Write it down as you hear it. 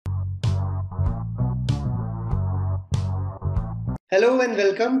Hello and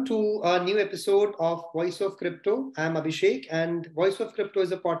welcome to a new episode of Voice of Crypto. I'm Abhishek, and Voice of Crypto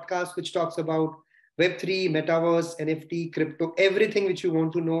is a podcast which talks about Web3, Metaverse, NFT, crypto, everything which you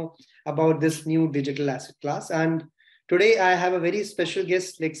want to know about this new digital asset class. And today I have a very special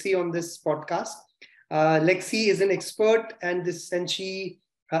guest, Lexi, on this podcast. Lexi is an expert, and she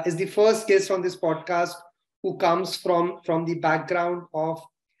is the first guest on this podcast who comes from the background of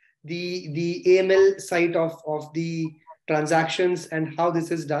the AML side of the transactions and how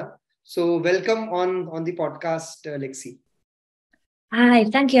this is done. So welcome on the podcast, Lexi. Hi,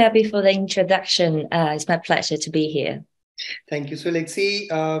 thank you, Abby, for the introduction. It's my pleasure to be here. Thank you. So Lexi,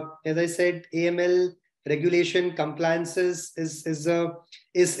 as I said, AML regulation compliances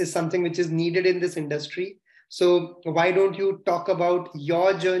is something which is needed in this industry. So why don't you talk about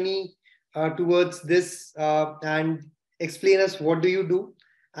your journey towards this and explain us what do you do?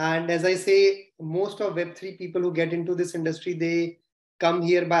 And as I say, most of Web3 people who get into this industry, they come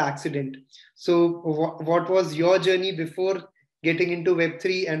here by accident. So what was your journey before getting into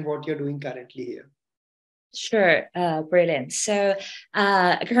Web3 and what you're doing currently here? Sure, brilliant. So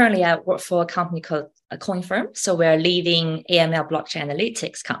currently I work for a company called CoinFirm. So we're a leading AML blockchain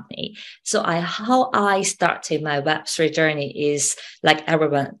analytics company. So how I started my Web3 journey is like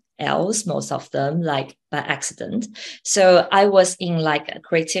everyone else, most of them like by accident. So I was in like a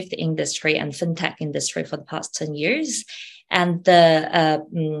creative industry and fintech industry for the past 10 years. And the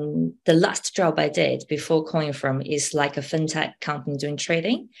last job I did before CoinFirm is like a fintech company doing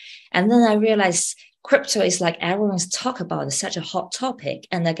trading. And then I realized crypto is like everyone's talk about it's such a hot topic.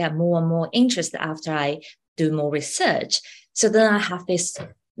 And I get more and more interested after I do more research. So then I have this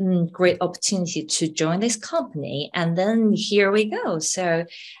great opportunity to join this company. And then here we go. So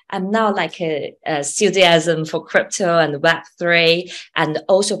I'm now like a enthusiasm for crypto and Web3, and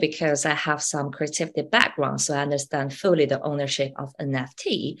also because I have some creativity background. So I understand fully the ownership of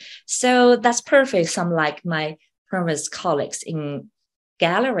NFT. So that's perfect. Some like my previous colleagues in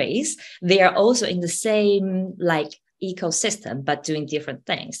galleries, they are also in the same like ecosystem, but doing different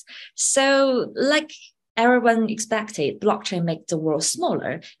things. So like everyone expected, blockchain make the world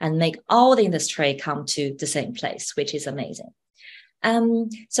smaller and make all the industry come to the same place, which is amazing.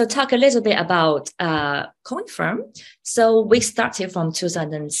 So talk a little bit about CoinFirm. So we started from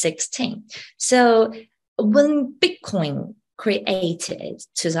 2016. So when Bitcoin created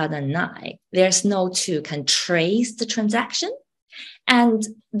 2009, there's no tool can trace the transaction. And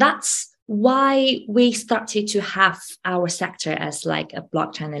that's why we started to have our sector as like a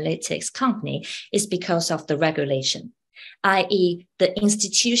blockchain analytics company is because of the regulation, i.e. the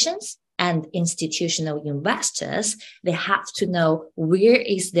institutions and institutional investors, they have to know where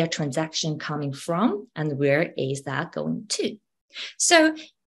is their transaction coming from and where is that going to. So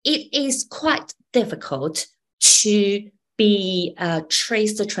it is quite difficult to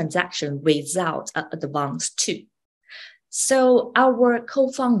trace the transaction without an advanced tool. So our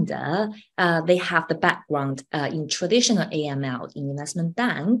co-founder, they have the background in traditional AML in investment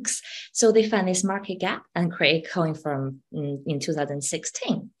banks. So they found this market gap and create CoinFirm in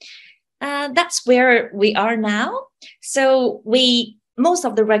 2016. That's where we are now. So most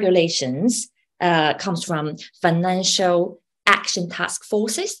of the regulations comes from financial action task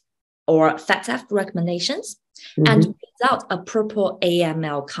forces or FATF recommendations. Mm-hmm. And without a proper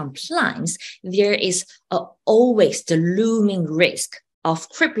AML compliance, there is always the looming risk of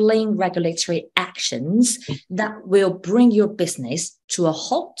crippling regulatory actions that will bring your business to a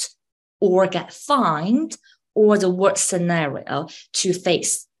halt or get fined, or the worst scenario, to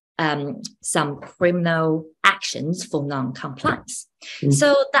face some criminal actions for non-compliance. Mm-hmm.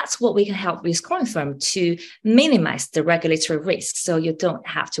 So that's what we can help with CoinFirm to minimize the regulatory risks, so you don't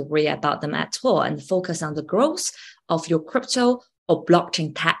have to worry about them at all and focus on the growth of your crypto or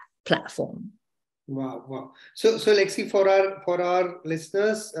blockchain tech platform. Wow. So Lexi, for our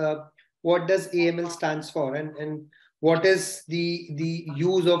listeners, what does AML stands for, and what is the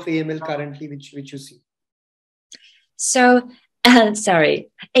use of AML currently, which you see? So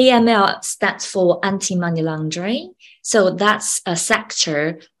AML stands for anti-money laundering. So that's a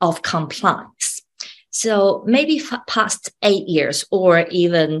sector of compliance. So maybe past 8 years, or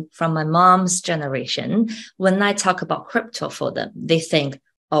even from my mom's generation, when I talk about crypto for them, they think,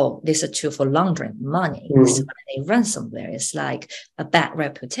 oh, this is a tool for laundering money. Mm. So when they run somewhere, it's like a bad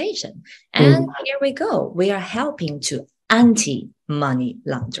reputation. And here we go. We are helping to anti-money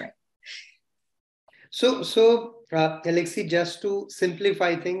laundering. So Alexi, just to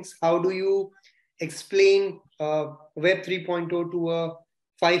simplify things, how do you explain Web 3.0 to a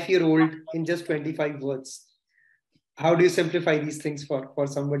 5-year-old in just 25 words? How do you simplify these things for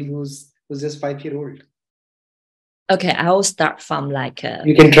somebody who's just 5-year-old? Okay, I will start from like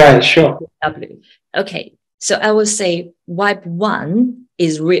you can try, sure. W. Okay, so I will say Web 1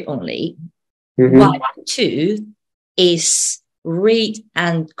 is read only. Web 2 is read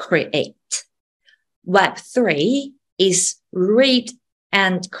and create. Web 3 is read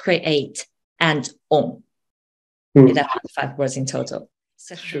and create and own. That's 5 words in total.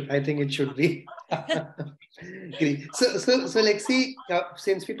 So, I think it should be. So Lexi,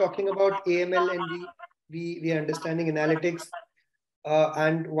 since we're talking about AML and we are understanding analytics,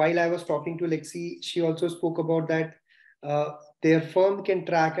 and while I was talking to Lexi, she also spoke about that their firm can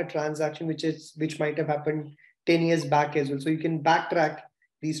track a transaction which might have happened 10 years back as well. So you can backtrack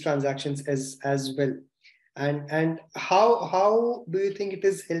these transactions as well. And how do you think it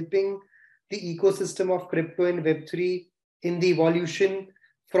is helping the ecosystem of crypto and Web3 in the evolution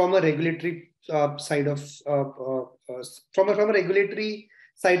from a regulatory side of from a regulatory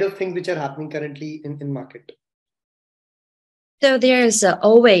side of things which are happening currently in market? So there's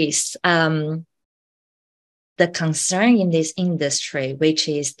always the concern in this industry, which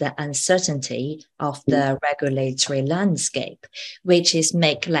is the uncertainty of the regulatory landscape, which is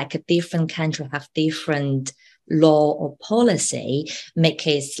make like a different country have different law or policy, make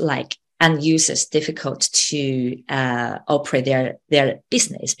it like end users difficult to operate their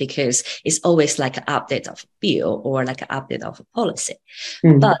business, because it's always like an update of a bill or like an update of a policy.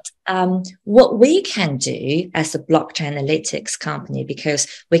 But what we can do as a blockchain analytics company, because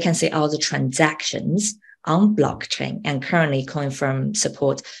we can see all the transactions on blockchain, and currently CoinFirm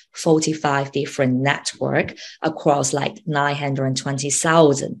support 45 different network across like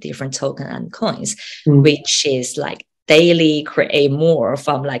 920,000 different token and coins, which is like daily create more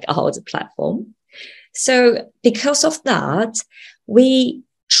from like all the platform. So because of that, we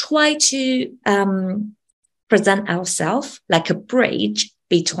try to present ourselves like a bridge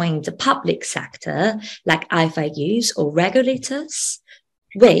between the public sector, like FIUs or regulators,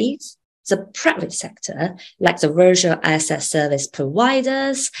 with the private sector, like the virtual asset service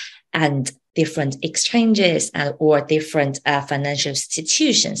providers and different exchanges or different financial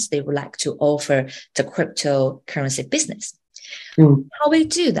institutions they would like to offer the cryptocurrency business. How we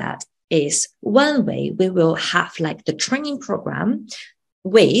do that is, one way we will have like the training program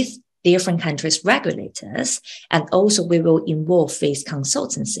with different countries' regulators, and also we will involve with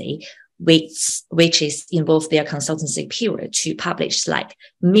consultancy, which is involve their consultancy period to publish like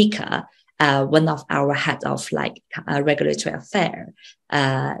Mika, one of our head of like regulatory affair.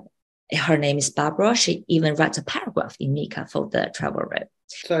 Her name is Barbara. She even wrote a paragraph in Mika for the travel road.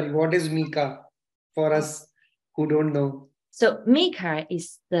 Sorry, what is Mika for us who don't know? So Mika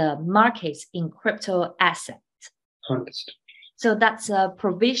is the markets in crypto assets. Understood. So that's a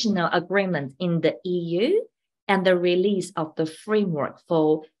provisional agreement in the EU and the release of the framework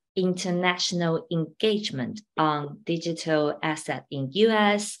for international engagement on digital asset in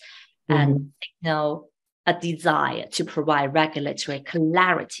US, and a desire to provide regulatory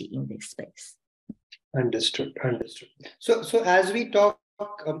clarity in this space. Understood. So as we talk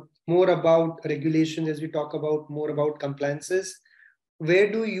more about regulations, as we talk about more about compliances,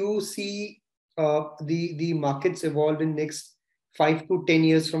 where do you see the markets evolve in next 5 to 10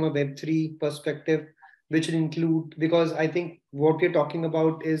 years from a Web3 perspective, which will include, because I think what we're talking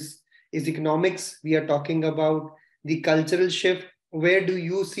about is economics. We are talking about the cultural shift. Where do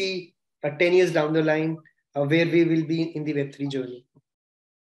you see 10 years down the line where we will be in the Web3 journey?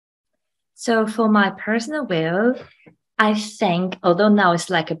 So for my personal view, I think, although now it's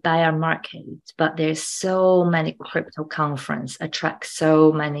like a bear market, but there's so many crypto conference attract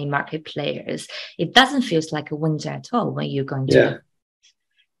so many market players. It doesn't feel like a winter at all when you're going to.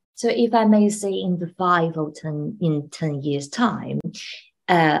 So if I may say, in the 5 or 10 years time,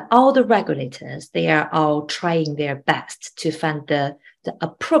 all the regulators, they are all trying their best to find the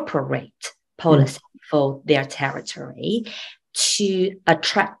appropriate policy for their territory, to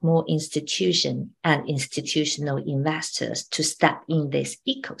attract more institutions and institutional investors to step in this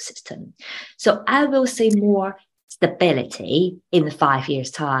ecosystem. So I will say more stability in 5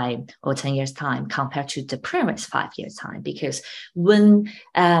 years' time or 10 years' time compared to the previous 5 years' time, because when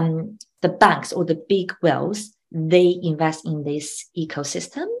the banks or the big whales, they invest in this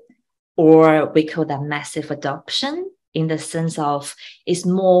ecosystem, or we call that massive adoption, in the sense of it's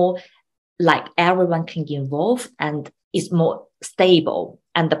more like everyone can get involved and it's more stable,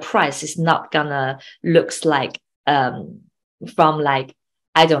 and the price is not gonna looks like from like,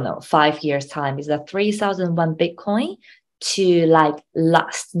 I don't know, 5 years time is a 3,001 Bitcoin to like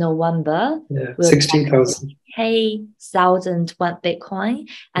last November 16,000 1,001 Bitcoin,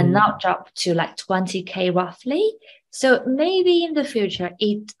 and now drop to like 20K roughly. So maybe in the future,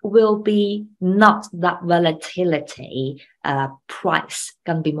 it will be not that volatility, price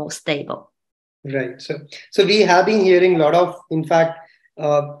can be more stable. Right. So we have been hearing a lot of, in fact,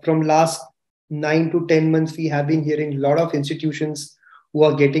 from last 9 to 10 months, we have been hearing a lot of institutions who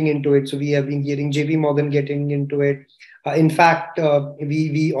are getting into it. So we have been hearing JP Morgan getting into it. In fact,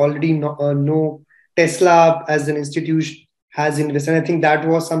 we already know Tesla as an institution has invested. And I think that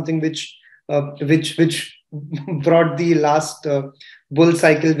was something which brought the last bull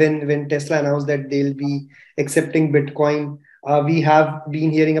cycle when Tesla announced that they'll be accepting Bitcoin. We have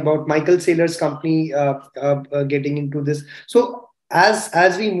been hearing about Michael Saylor's company getting into this. So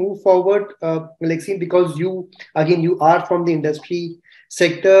as we move forward, Lexi, because you are from the industry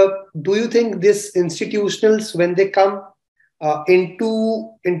sector, do you think this institutionals, when they come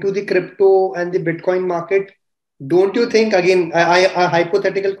into the crypto and the Bitcoin market, don't you think, again, a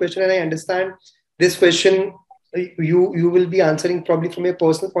hypothetical question, and I understand this question you will be answering probably from a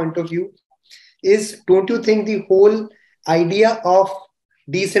personal point of view, is don't you think the whole idea of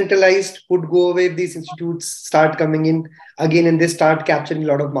decentralized would go away if these institutes start coming in again and they start capturing a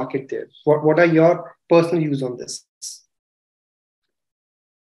lot of market there? What are your personal views on this?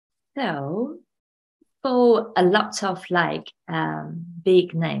 So for a lot of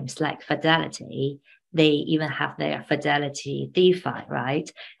big names like Fidelity, they even have their Fidelity DeFi, right?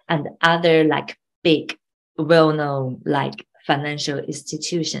 And other big, well-known financial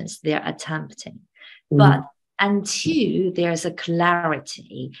institutions, they're attempting. But until there's a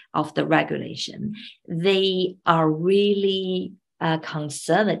clarity of the regulation, they are really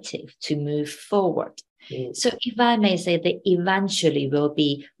conservative to move forward. So if I may say, that eventually will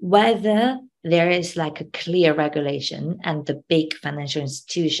be whether there is a clear regulation and the big financial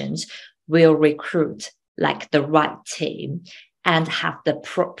institutions will recruit the right team and have the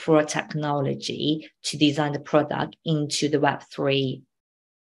proper technology to design the product into the Web3,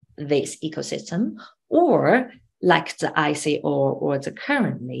 this ecosystem, or the ICO or the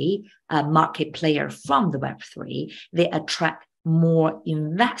currently market player from the Web3, they attract more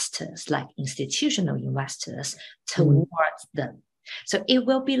investors, like institutional investors, towards them. So it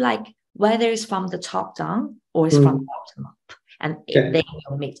will be whether it's from the top down or it's from the bottom up, and they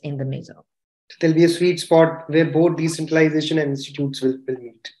will meet in the middle. So there'll be a sweet spot where both decentralization and institutes will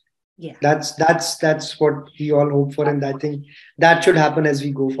meet. Yeah, that's what we all hope for, and I think that should happen as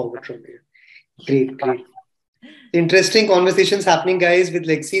we go forward from here. Great. Interesting conversations happening, guys, with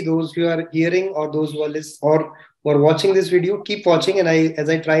Lexi. Those who are hearing or those who are listening or watching this video, keep watching. And as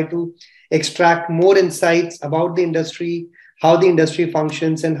I try to extract more insights about the industry, how the industry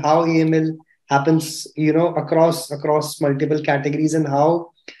functions, and how AML happens, across multiple categories, and how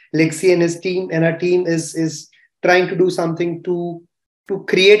Lexi and his team and our team is trying to do something to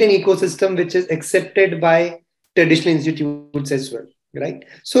create an ecosystem which is accepted by traditional institutes as well, right?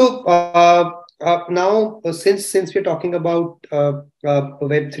 So now, since we're talking about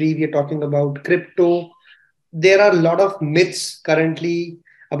Web3, we're talking about crypto. There are a lot of myths currently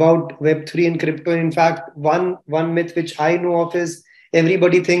about Web3 and crypto. In fact, one myth which I know of is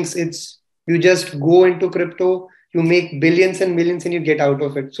everybody thinks it's you just go into crypto, you make billions and millions, and you get out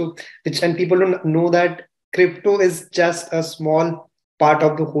of it. So, and people don't know that crypto is just a small part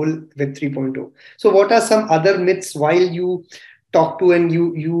of the whole Web 3.0. So, what are some other myths while you talk to and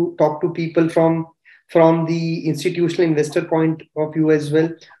you talk to people from the institutional investor point of view as well?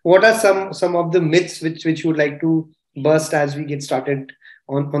 What are some of the myths which you would like to burst as we get started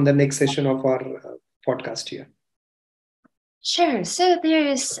on the next session of our podcast here? Sure. So there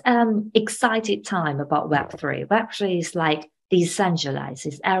is exciting time about Web3. Web3 is decentralized.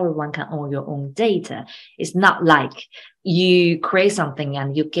 It's everyone can own your own data. It's not like you create something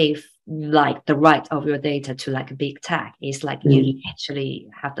and you give the right of your data to a big tech. It's you actually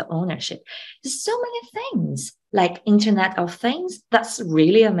have the ownership. There's so many things Internet of Things. That's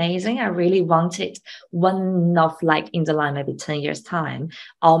really amazing. I really wanted one of in the line, maybe 10 years time,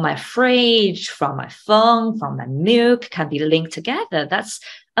 all my fridge, from my phone, from my milk can be linked together. That's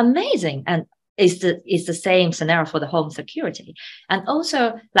amazing. And it's the same scenario for the home security. And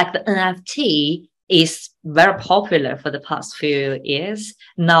also the NFT is very popular for the past few years.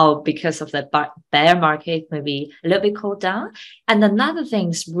 Now, because of the bear market, maybe a little bit cooled down. And another thing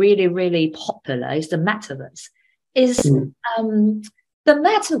is really, really popular is the metaverse. The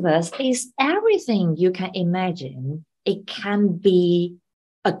metaverse is everything you can imagine. It can be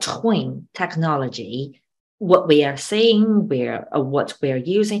a twin technology. What we are seeing, what we're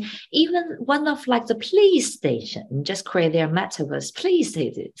using, even one of the police station just create their metaverse police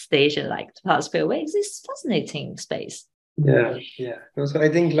station the past few weeks. It's fascinating space. Yeah. So I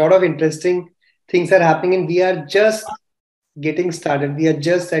think a lot of interesting things are happening, and we are just getting started. We are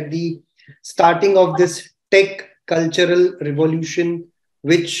just at the starting of this tech cultural revolution,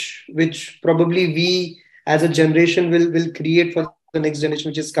 which probably we as a generation will create for the next generation,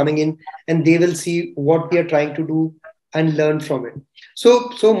 which is coming in, and they will see what we are trying to do and learn from it. So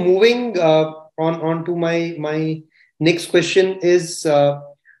moving on to my next question is,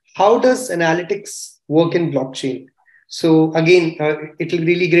 how does analytics work in blockchain? So again, it will be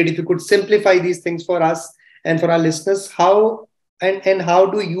really great if you could simplify these things for us and for our listeners. How and how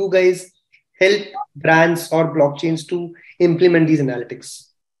do you guys help brands or blockchains to implement these analytics?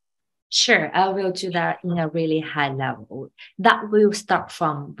 Sure, I will do that in a really high level. That will start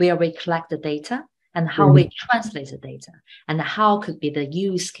from where we collect the data and how we translate the data, and how could be the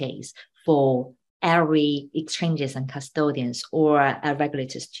use case for every exchanges and custodians or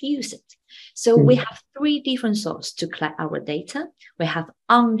regulators to use it. So we have three different sources to collect our data. We have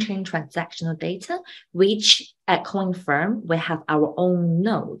on-chain transactional data, which at CoinFirm, we have our own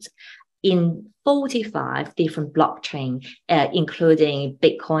nodes in 45 different blockchain, including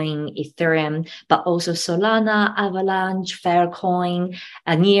Bitcoin, Ethereum, but also Solana, Avalanche, Faircoin,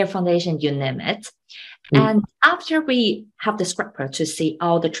 Near Foundation, you name it. And after we have the scraper to see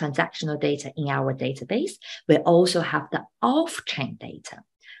all the transactional data in our database, we also have the off-chain data.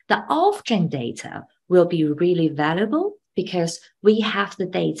 The off-chain data will be really valuable because we have the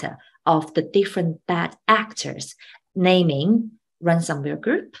data of the different bad actors, naming ransomware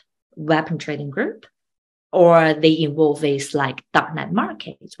group, weapon trading group, or they involve is like darknet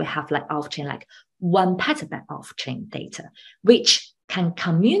markets. We have like off-chain, like 1 petabyte off-chain data, which can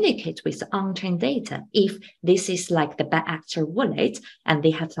communicate with the on-chain data. If this is like the bad actor wallet and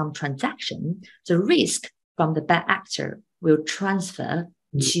they have some transaction, the risk from the bad actor will transfer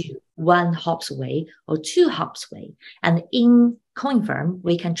to 1 hops away or 2 hops away. And in CoinFirm,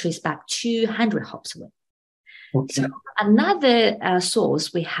 we can trace back 200 hops away. So another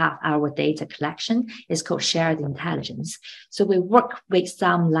source we have our data collection is called shared intelligence. So we work with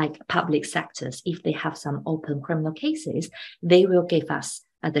some like public sectors. If they have some open criminal cases, they will give us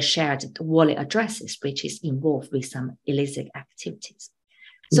the shared wallet addresses, which is involved with some illicit activities.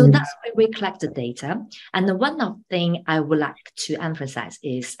 So that's why we collect the data. And one of the things I would like to emphasize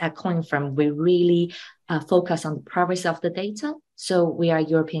is at CoinFirm, we really focus on the privacy of the data. So we are a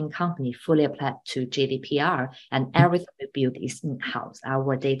European company fully applied to GDPR, and everything we build is in-house.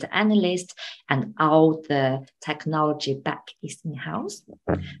 Our data analyst and all the technology back is in-house.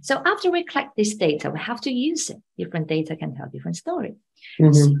 So after we collect this data, we have to use it. Different data can tell different story.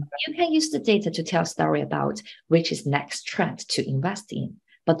 So you can use the data to tell a story about which is next trend to invest in.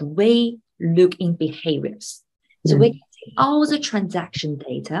 But we look in behaviors. So we can take all the transaction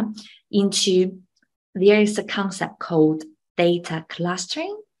data into, there is a concept called data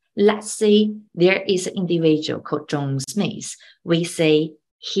clustering. Let's say there is an individual called John Smith. We say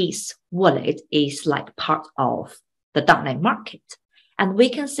his wallet is like part of the darknet market. And we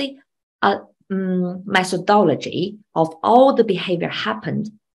can see a methodology of all the behavior happened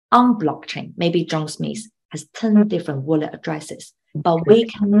on blockchain. Maybe John Smith has 10 different wallet addresses, but we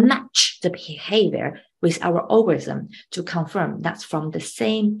can match the behavior with our algorithm to confirm that's from the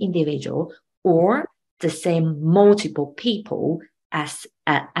same individual or the same multiple people as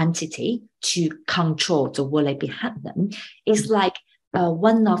an entity to control the wallet behind them. It's like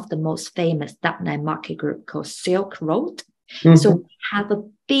one of the most famous darknet market group called Silk Road. So we have a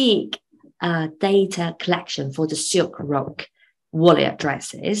big data collection for the Silk Road wallet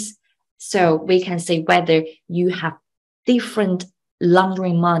addresses. So we can say whether you have different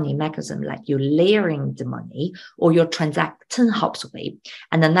laundering money mechanism, like you're layering the money, or you transact 10 hops away,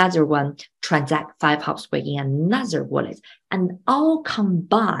 and another one transact 5 hops away in another wallet, and all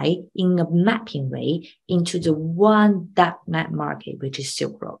combine in a mapping way into the one darknet market, which is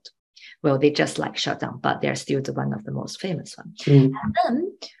Silk Road. Well, they just like shut down, but they're still the one of the most famous ones. And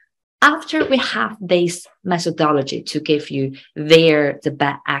then after we have this methodology to give you the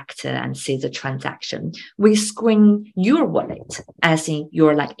bad actor and see the transaction, we screen your wallet, as in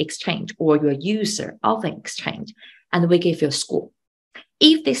your like exchange or your user of an exchange, and we give you a score.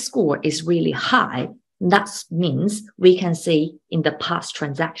 If this score is really high, that means we can see in the past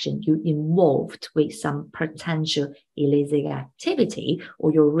transaction you involved with some potential illicit activity,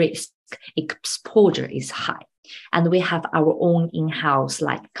 or your risk exposure is high. And we have our own in-house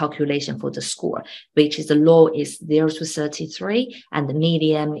like calculation for the score, which is the low is 0 to 33, and the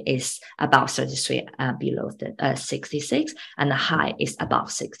medium is about 33 below the 66, and the high is above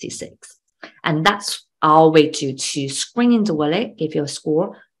 66. And that's our way to screen in the wallet, give you a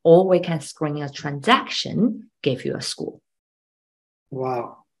score, or we can screen a transaction, give you a score.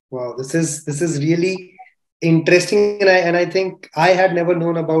 Wow. Wow, this is really interesting, and I think I had never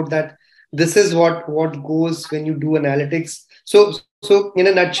known about that. This is what goes when you do analytics. So in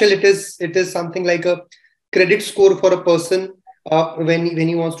a nutshell, it is something like a credit score for a person when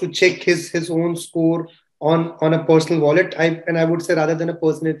he wants to check his own score on a personal wallet. I would say rather than a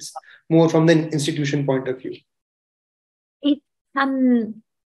person, it's more from the institution point of view. It can,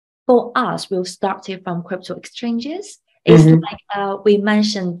 for us, we'll start it from crypto exchanges. It's Mm-hmm. like we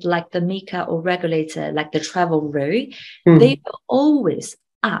mentioned, like the MiCA or regulator, like the travel rule, Mm-hmm. they will always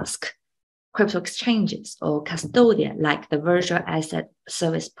ask crypto exchanges or custodian, like the virtual asset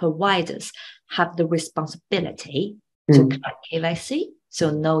service providers, have the responsibility to collect KYC. So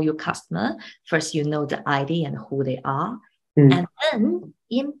know your customer. First, you know the ID and who they are, and then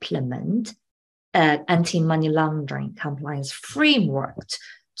implement anti-money laundering compliance framework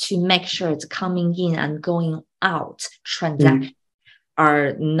to make sure it's coming in and going out transactions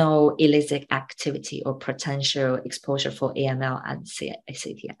are no illicit activity or potential exposure for AML and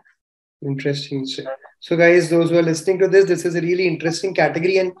CTF. Interesting. So, guys, those who are listening to this is a really interesting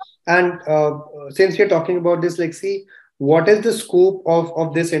category. And since we're talking about this, Lexi, what is the scope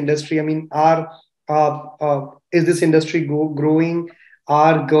of this industry? I mean, is this industry growing?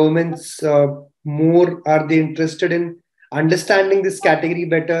 Are governments more? Are they interested in understanding this category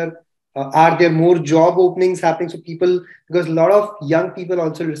better? Are there more job openings happening? So people, because a lot of young people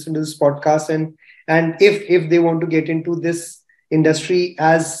also listen to this podcast, and if they want to get into this industry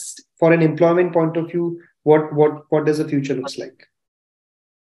as for an employment point of view, what does the future looks like?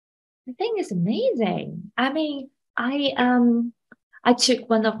 I think it's amazing. I mean, I took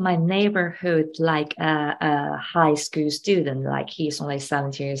one of my neighborhood, like a high school student, like he's only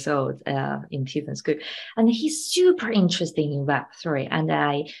 17 years old in Tiffin school, and he's super interested in Web3. And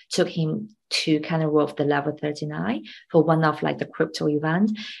I took him to kind of work the level 39 for one of like the crypto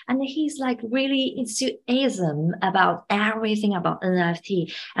event. And he's like really enthusiasm about everything about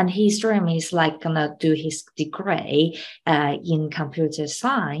NFT. And his dream is like gonna do his degree in computer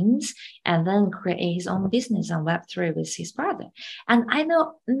science and then create his own business on Web3 with his brother. And I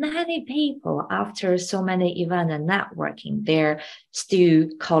know many people after so many events and networking, they're still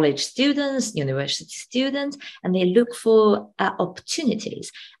college students, university students, and they look for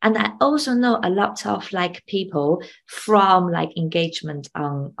opportunities. And I also know a lot of like people from like engagement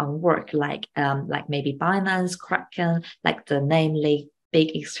on work, like maybe Binance, Kraken, like the namely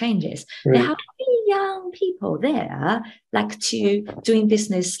big exchanges. Right. They have really young people there, like to doing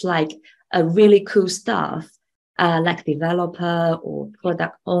business, like a really cool stuff. Like developer or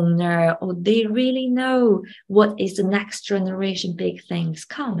product owner, or they really know what is the next generation big things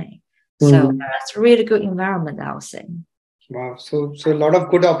coming. So that's a really good environment, I would say. Wow. So a lot of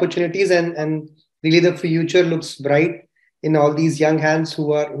good opportunities, and really the future looks bright in all these young hands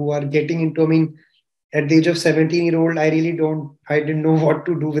who are getting into. I mean, at the age of 17-year-old, I didn't know what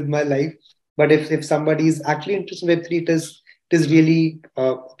to do with my life. But if somebody is actually interested in Web3, it is really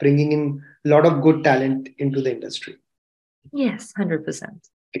bringing in a lot of good talent into the industry. Yes, 100%.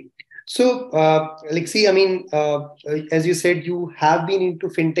 So, Lexi, I mean, as you said, you have been into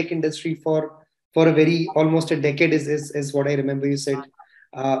fintech industry for a very almost a decade, is what I remember you said,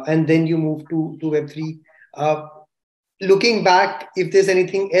 and then you moved to Web3. Looking back, if there's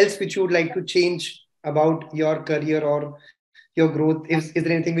anything else which you would like to change about your career or your growth, is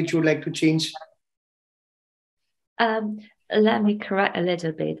there anything which you would like to change? Let me correct a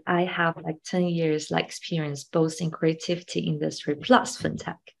little bit. I have like 10 years like experience both in creativity industry plus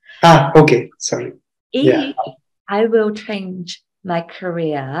fintech. Okay. Sorry. If I will change my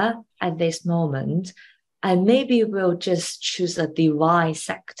career at this moment, I maybe will just choose a device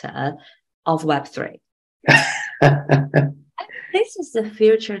sector of Web3. This is the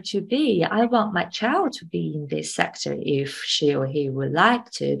future to be. I want my child to be in this sector if she or he would like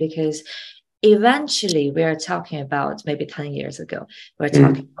to, because eventually we're talking about maybe 10 years ago, we're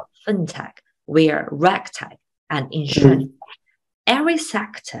talking about fintech, we're regtech and insurance. Every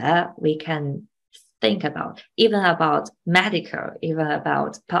sector we can think about, even about medical, even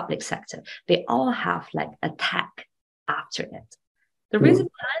about public sector, they all have like a tech after it. The reason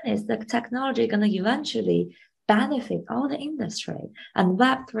behind is the technology going to eventually benefit all the industry, and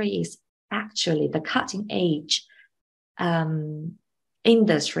Web3 is actually the cutting edge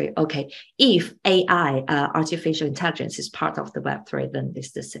industry. Okay, if AI, artificial intelligence, is part of the Web3, then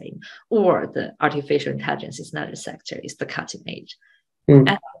it's the same. Or the artificial intelligence is not a sector; it's the cutting edge.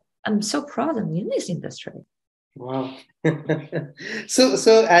 And I'm so proud I'm in this industry. Wow.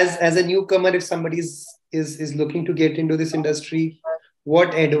 So as a newcomer, if somebody is looking to get into this industry,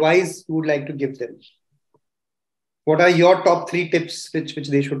 what advice you would like to give them? What are your top 3 tips which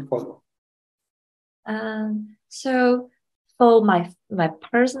they should follow? So for my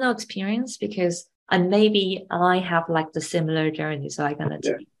personal experience, because maybe I have like the similar journey, so I'm gonna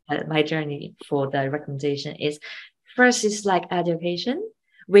take my journey for the recommendation is first is like education,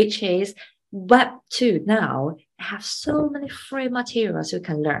 which is Web2 now have so many free materials you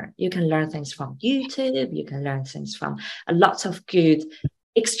can learn. You can learn things from YouTube, you can learn things from a lot of good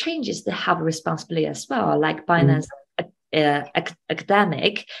exchanges that have responsibility as well, like Binance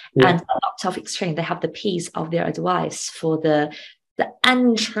Academic and a lot of exchange. They have the piece of their advice for the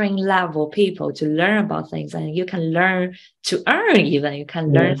entering level people to learn about things, and you can learn to earn. Even you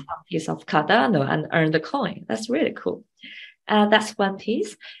can learn some piece of Cardano and earn the coin. That's really cool. That's one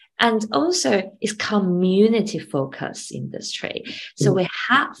piece. And also it's community focused industry. So we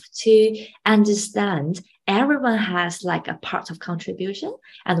have to understand everyone has like a part of contribution,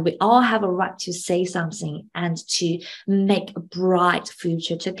 and we all have a right to say something and to make a bright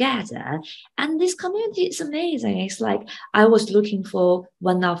future together. And this community is amazing. It's like I was looking for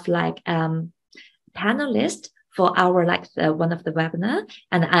one of like panelists for our like one of the webinar,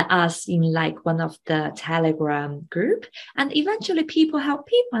 and I asked in like one of the Telegram group, and eventually people help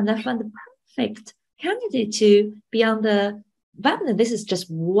people, and I found the perfect candidate to be on the webinar. This is just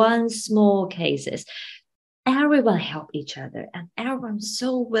one small cases. Everyone help each other, and everyone's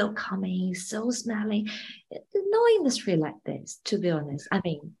so welcoming, so smiling. No industry like this, to be honest. I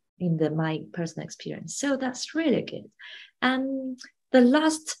mean, in my personal experience. So that's really good. And the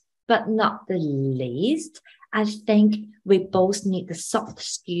last but not the least, I think we both need the soft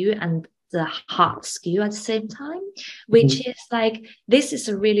skill and the hard skill at the same time, which is like, this is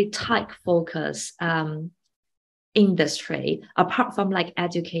a really tight focus industry, apart from like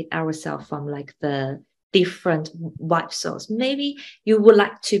educate ourselves from like the different web source. Maybe you would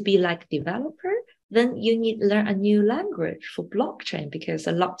like to be like developer, then you need to learn a new language for blockchain, because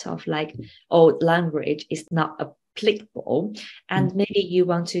a lot of like old language is not applicable. And maybe you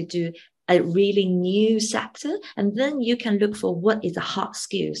want to do a really new sector, and then you can look for what is the hard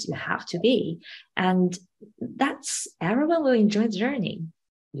skills you have to be, and that's everyone will enjoy the journey.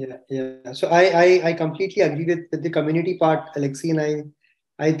 So I completely agree with the community part, Alexi, and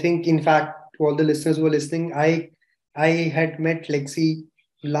I think, in fact, to all the listeners who are listening, I had met Lexi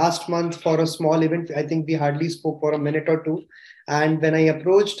last month for a small event. I think we hardly spoke for a minute or two, and when I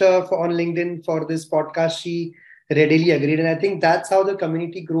approached her on LinkedIn for this podcast, she readily agreed. And I think that's how the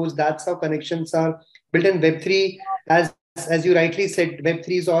community grows. That's how connections are built in Web3. As you rightly said, Web3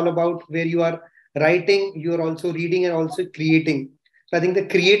 is all about where you are writing, you are also reading and also creating. So I think the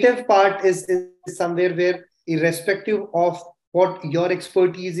creative part is somewhere where, irrespective of what your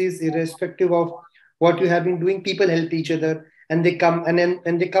expertise is, irrespective of what you have been doing, people help each other, and they come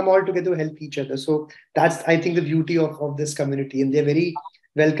and they come all together to help each other. So that's, I think, the beauty of this community, and they're very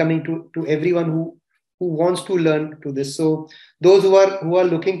welcoming to everyone who wants to learn to this. So those who are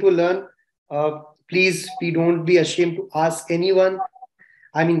looking to learn, please don't be ashamed to ask anyone.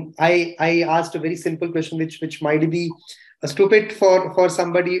 I mean, I asked a very simple question, which might be stupid for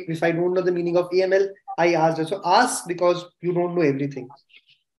somebody. If I don't know the meaning of AML, I asked her. So ask, because you don't know everything.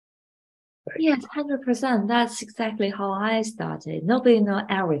 Right? Yes, 100%. That's exactly how I started. Nobody knows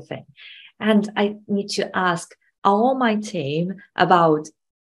everything, and I need to ask all my team about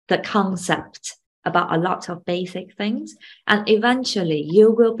the concept, about a lot of basic things, and eventually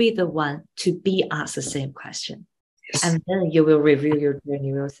you will be the one to be asked the same question. Yes. And then you will review your journey.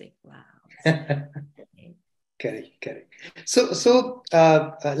 You will think, wow. Correct. So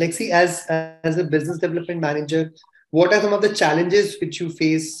Lexi, as a business development manager, what are some of the challenges which you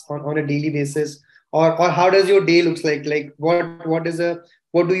face on a daily basis, or how does your day looks like? Like what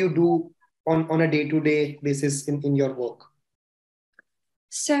do you do on a day-to-day basis in your work?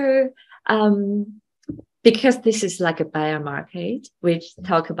 So because this is like a bear market, which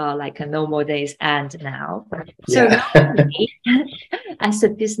talk about like a normal days and now. So normally, as a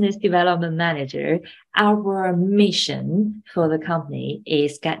business development manager, our mission for the company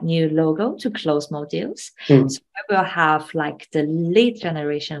is get new logo to close more deals. So we will have like the lead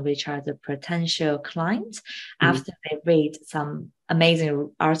generation, which are the potential clients. After they read some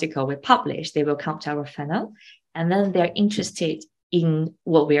amazing article we publish, they will come to our funnel, and then they're interested in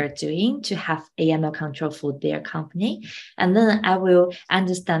what we are doing to have AML control for their company. And then I will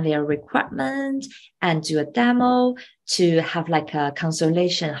understand their requirement and do a demo to have like a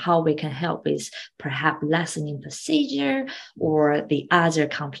consultation, how we can help with perhaps lessening procedure or the other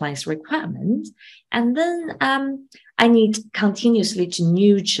compliance requirements. And then I need continuously to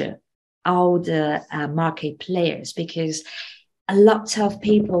nurture all the market players, because a lot of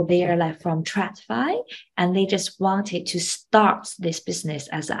people, they are like from TradFi, and they just wanted to start this business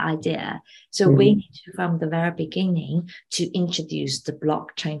as an idea. So we need to, from the very beginning, to introduce the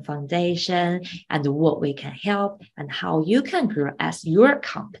blockchain foundation and what we can help and how you can grow as your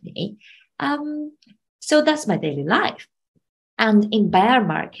company. So that's my daily life. And in bear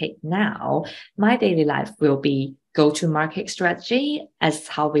market now, my daily life will be go-to-market strategy. As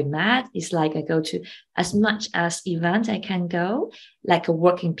how we met is like I go to as much as event I can go. Like a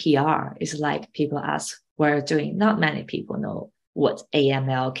working PR is like people ask what we're doing. Not many people know what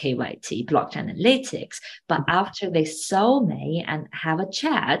AML, KYT, blockchain analytics. But after they saw me and have a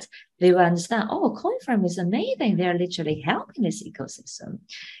chat, they will understand, oh, CoinFirm is amazing. They're literally helping this ecosystem.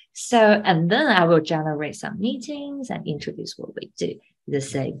 So, and then I will generate some meetings and introduce what we do. The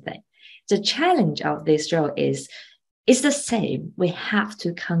same thing. The challenge of this role is the same. We have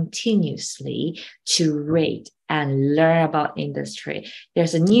to continuously to read and learn about industry.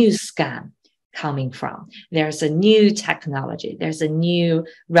 There's a new scam coming from. There's a new technology. There's a new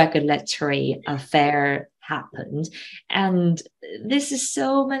regulatory affair happened. And this is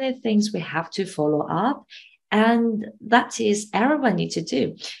so many things we have to follow up. And that is everyone need to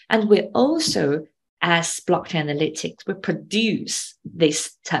do. And we also, as blockchain analytics, we produce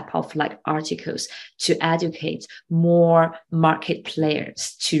this type of like articles to educate more market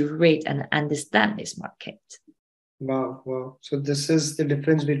players to read and understand this market. Wow. So this is the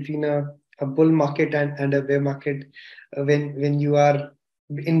difference between a bull market and a bear market. When you are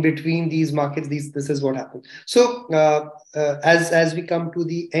in between these markets, this is what happens. So as we come to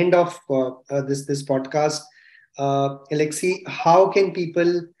the end of this podcast, Lexi, how can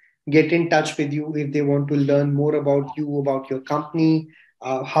people get in touch with you if they want to learn more about you, about your company?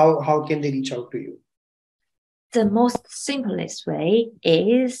 How can they reach out to you? The most simplest way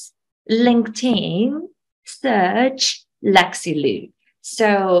is LinkedIn, search Lexi Liu.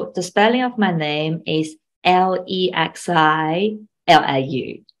 So the spelling of my name is Lexilu.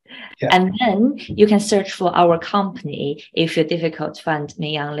 Yeah. And then you can search for our company. If you're difficult to find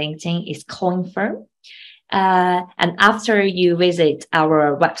me on LinkedIn, it's CoinFirm. And after you visit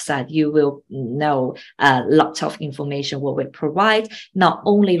our website, you will know a lot of information what we provide. Not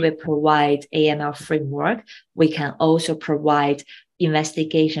only we provide AML framework, we can also provide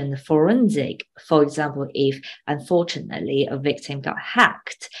investigation forensic. For example, if unfortunately a victim got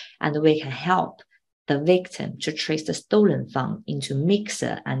hacked, and we can help the victim to trace the stolen fund into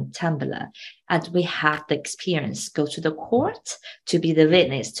Mixer and Tumblr. And we have the experience go to the court to be the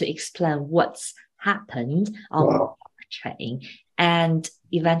witness to explain what's happened on the blockchain and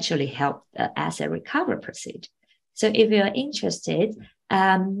eventually help the asset recovery procedure. So if you're interested,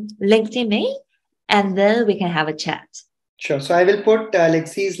 LinkedIn me, and then we can have a chat. Sure. So I will put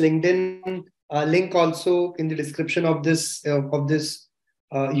Lexi's LinkedIn link also in the description of this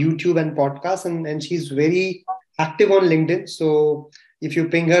YouTube and podcast, and she's very active on LinkedIn. So if you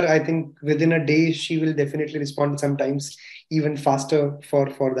ping her, I think within a day she will definitely respond, sometimes even faster for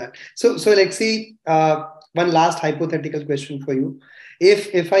that. So Lexi, one last hypothetical question for you.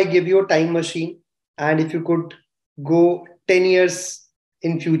 If I give you a time machine and if you could go 10 years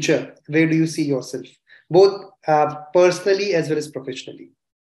in future, where do you see yourself, both personally as well as professionally?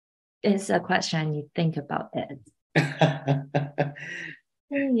 It's a question I need to think about it.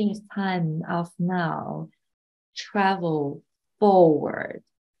 10 years time of now, travel forward.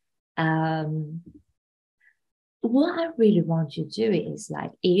 What I really want to do is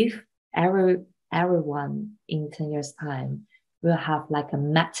like, if everyone in 10 years time will have like a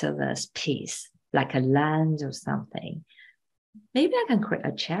metaverse piece, like a land or something, maybe I can create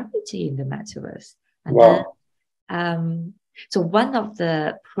a charity in the metaverse. And then, so one of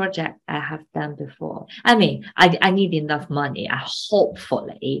the projects I have done before, I mean, I need enough money. I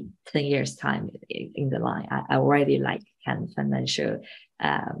hopefully 10 years time in the line, I already like can financial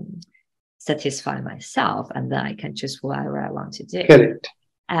satisfy myself, and then I can choose whatever I want to do. Correct.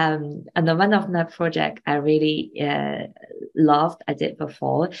 And then one of the project I really loved, I did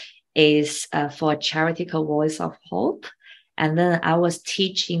before, is for a charity called Voice of Hope. And then I was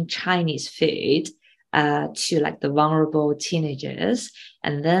teaching Chinese food to like the vulnerable teenagers.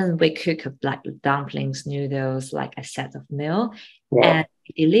 And then we cook like dumplings, noodles, like a set of meal, and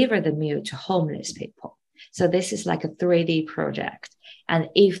deliver the meal to homeless people. So this is like a 3D project. And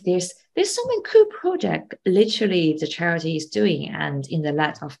if there's so many cool project, literally the charity is doing, and in the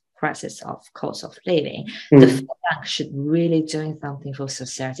light of crisis of cost of living, the bank should really doing something for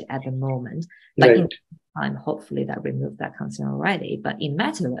society at the moment. But in time, hopefully that remove that concern already. But in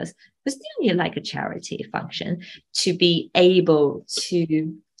metaverse, we still need like a charity function to be able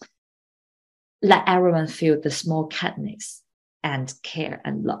to let everyone feel the small kindness and care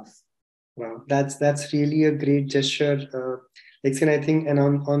and love. Wow, that's really a great gesture, Lexi. And I think, and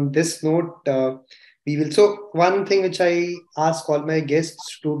on this note, we will. So one thing which I ask all my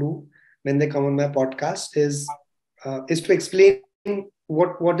guests to do when they come on my podcast is to explain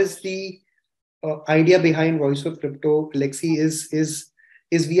what is the idea behind Voice of Crypto. Lexi,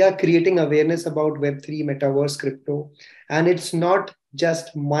 is we are creating awareness about Web3, Metaverse, crypto, and it's not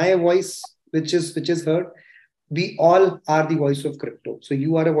just my voice which is heard. We all are the voice of crypto. So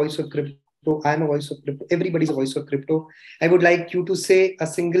you are a voice of crypto. I'm a voice of crypto. Everybody's a voice of crypto. I would like you to say a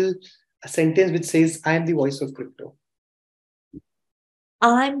sentence which says, "I am the voice of crypto."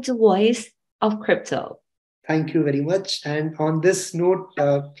 I'm the voice of crypto. Thank you very much. And on this note,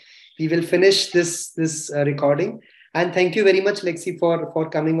 we will finish this recording. And thank you very much, Lexi, for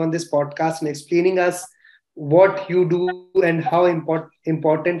coming on this podcast and explaining us what you do and how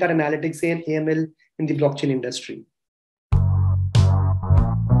important are analytics and AML in the blockchain industry.